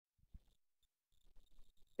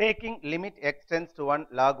Taking limit x tends to 1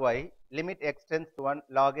 log y, limit x tends to 1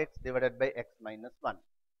 log x divided by x minus 1.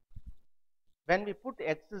 When we put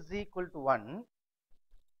x is equal to 1,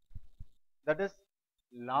 that is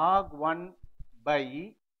log 1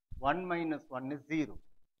 by 1 minus 1 is 0.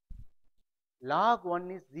 Log 1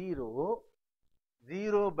 is 0,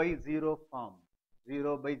 0 by 0 form,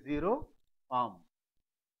 0 by 0 form.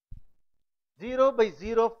 0 by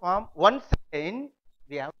 0 form, once again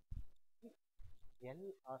we have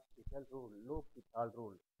L'Hospital rule, L'Hopital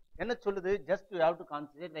rule. என்ன சொல்லுது? Just you have to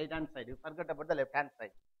concentrate right hand side. You forget about the left hand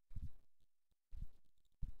side.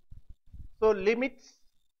 So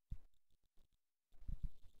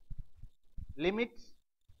limits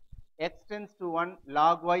x tends to 1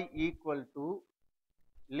 log y equal to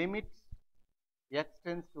limits x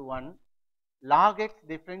tends to 1 log x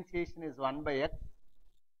differentiation is 1 by x,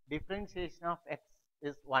 differentiation of x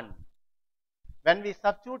is 1. When we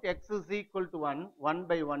substitute x is equal to 1, 1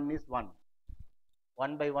 by 1 is 1.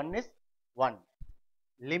 1 by 1 is 1.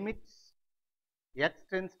 Limits x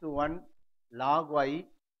tends to 1 log y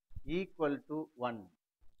equal to 1.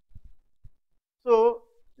 So,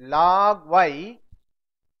 log y,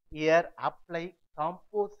 here apply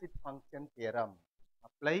composite function theorem.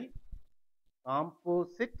 Apply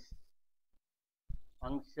composite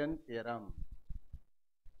function theorem.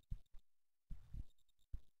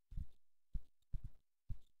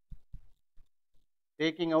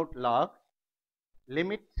 Taking out log,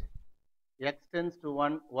 limit x tends to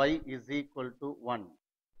 1, y is equal to 1.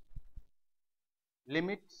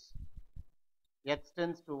 Limit x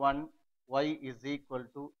tends to 1, y is equal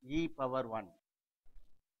to e power 1.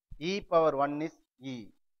 E power 1 is e.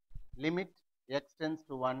 Limit x tends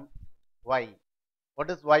to 1, y. What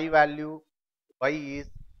is y value? Y is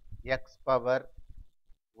x power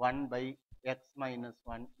 1 by x minus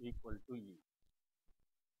 1 equal to e.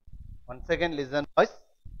 Once again listen boys.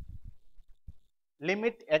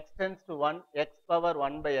 Limit x tends to 1, x power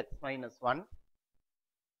 1 by x minus 1.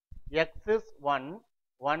 X is 1,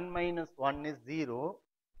 1 minus 1 is 0.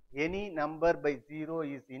 Any number by 0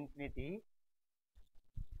 is infinity.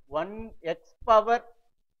 1 x power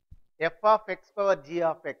f of x power g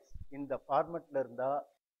of x in the format la irundha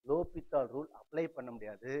L'Hopital rule apply panna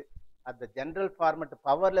mudiyadhu. At the general format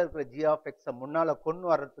power la irukra g of x munnala konnu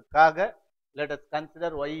varadhukaga let us consider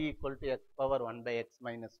y equal to x power 1 by x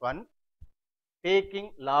minus 1. Taking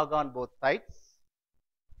log on both sides,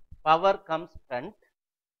 power comes front,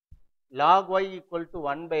 log y equal to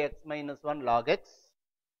 1 by x minus 1 log x,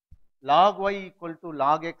 log y equal to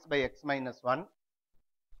log x by x minus 1,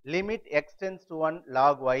 limit x tends to 1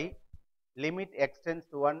 log y, limit x tends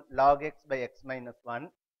to 1 log x by x minus 1.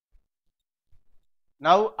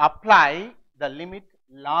 Now apply the limit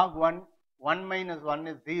log 1, 1 minus 1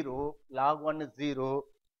 is 0, log 1 is 0,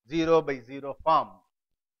 0 by 0 form.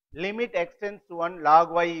 Limit x tends to 1 log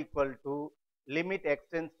y equal to limit x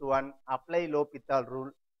tends to 1, apply L'Hopital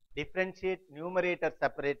rule, differentiate numerator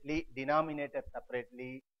separately, denominator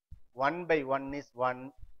separately, 1 by 1 is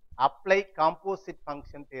 1, apply composite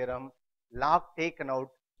function theorem, log taken out,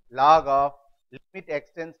 log of limit x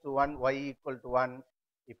tends to 1, y equal to 1.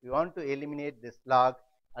 If you want to eliminate this log,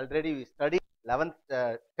 already we studied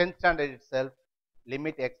 10th standard itself,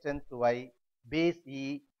 limit x tends to y, base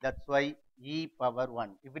e, that's why e power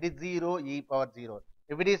 1. If it is 0, e power 0.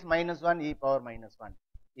 If it is minus 1, e power minus 1.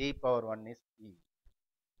 E power 1 is e.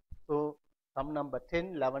 So, sum number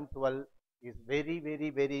 10, 11, 12 is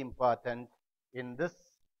very important. In this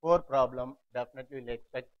 4 problem, definitely will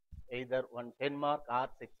expect either 1 10 mark or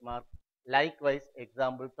 6 mark. Likewise,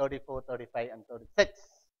 example 34, 35 and 36.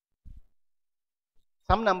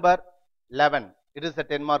 Sum number 11, it is a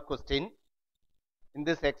 10 mark question. In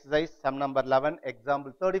this exercise, sum number 11,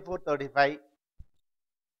 example 34, 35,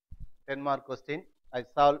 10 mark question. I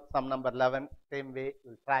solve sum number 11, same way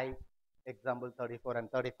we will try example 34 and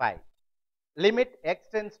 35. Limit x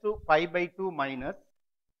tends to pi by 2 minus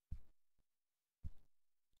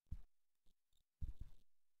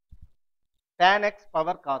tan x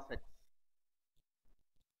power cos x.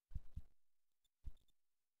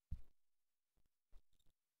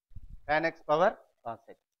 Tan x power cos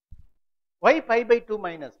x. Why pi by 2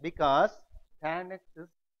 minus? Because tan x is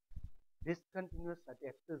discontinuous at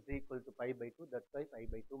x is equal to pi by 2, that's why pi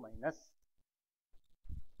by 2 minus.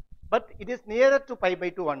 But it is nearer to pi by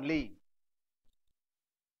 2 only.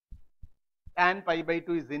 Tan pi by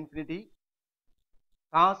 2 is infinity,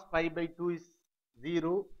 cos pi by 2 is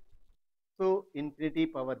 0, so infinity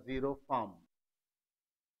power 0 form.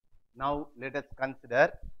 Now let us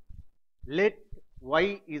consider, let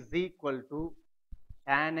y is equal to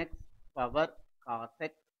tan x power cos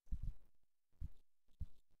x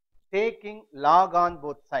taking log on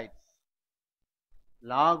both sides.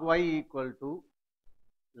 Log y equal to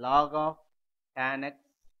log of tan x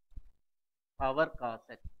power cos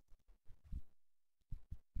x.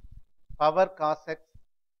 Power cos x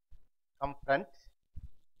come front.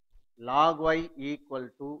 Log y equal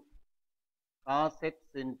to cos x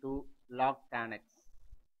into log tan x.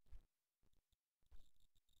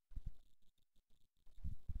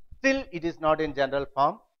 Still, it is not in general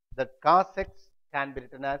form. That cos x can be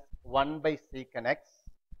written as 1 by secant x.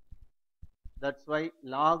 That's why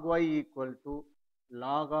log y equal to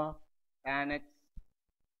log of tan x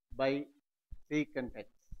by secant x.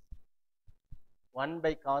 1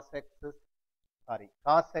 by cos x is,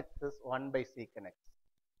 cos x is 1 by secant x.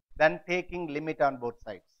 Then taking limit on both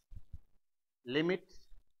sides. Limit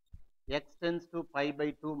x tends to pi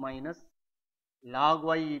by 2 minus log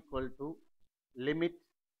y equal to limit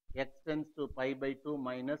x tends to pi by 2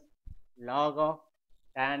 minus log of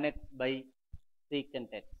tan x by secant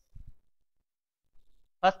x.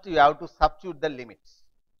 First you have to substitute the limits.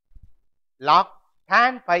 Log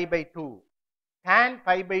tan pi by 2. Tan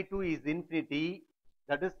pi by 2 is infinity,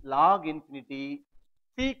 that is log infinity.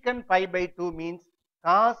 Secant pi by 2 means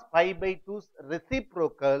cos pi by 2's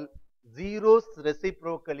reciprocal. 0's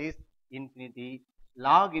reciprocal is infinity.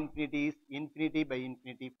 Log infinity is infinity by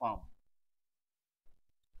infinity form.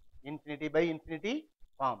 Infinity by infinity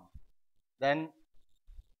form. Then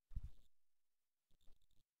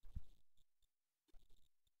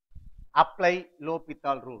apply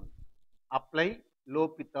L'Hopital rule. Apply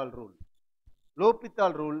L'Hopital rule.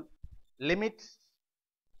 L'Hopital rule limits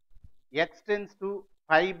x tends to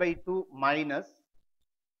pi by 2 minus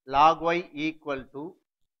log y equal to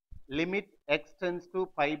limit x tends to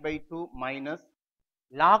pi by 2 minus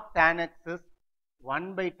log tan x is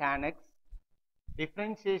 1 by tan x.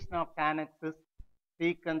 Differentiation of tan x is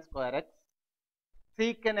secant square x.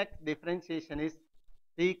 Secant x differentiation is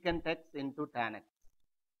secant x into tan x.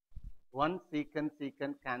 1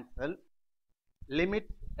 secant cancel. Limit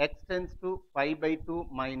x tends to pi by 2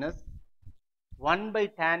 minus 1 by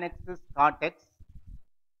tan x is cot x.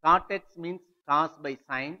 Cot x means cos by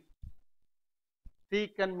sin.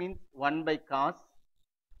 Secant means 1 by cos.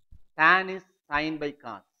 Tan is sin by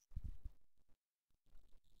cos.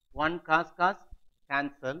 1 cos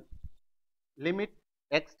cancel. Limit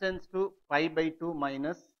x tends to pi by 2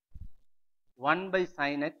 minus 1 by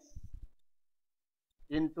sin x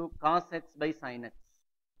into cos x by sin x.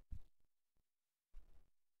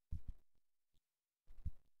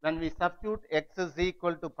 When we substitute x is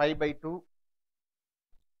equal to pi by 2,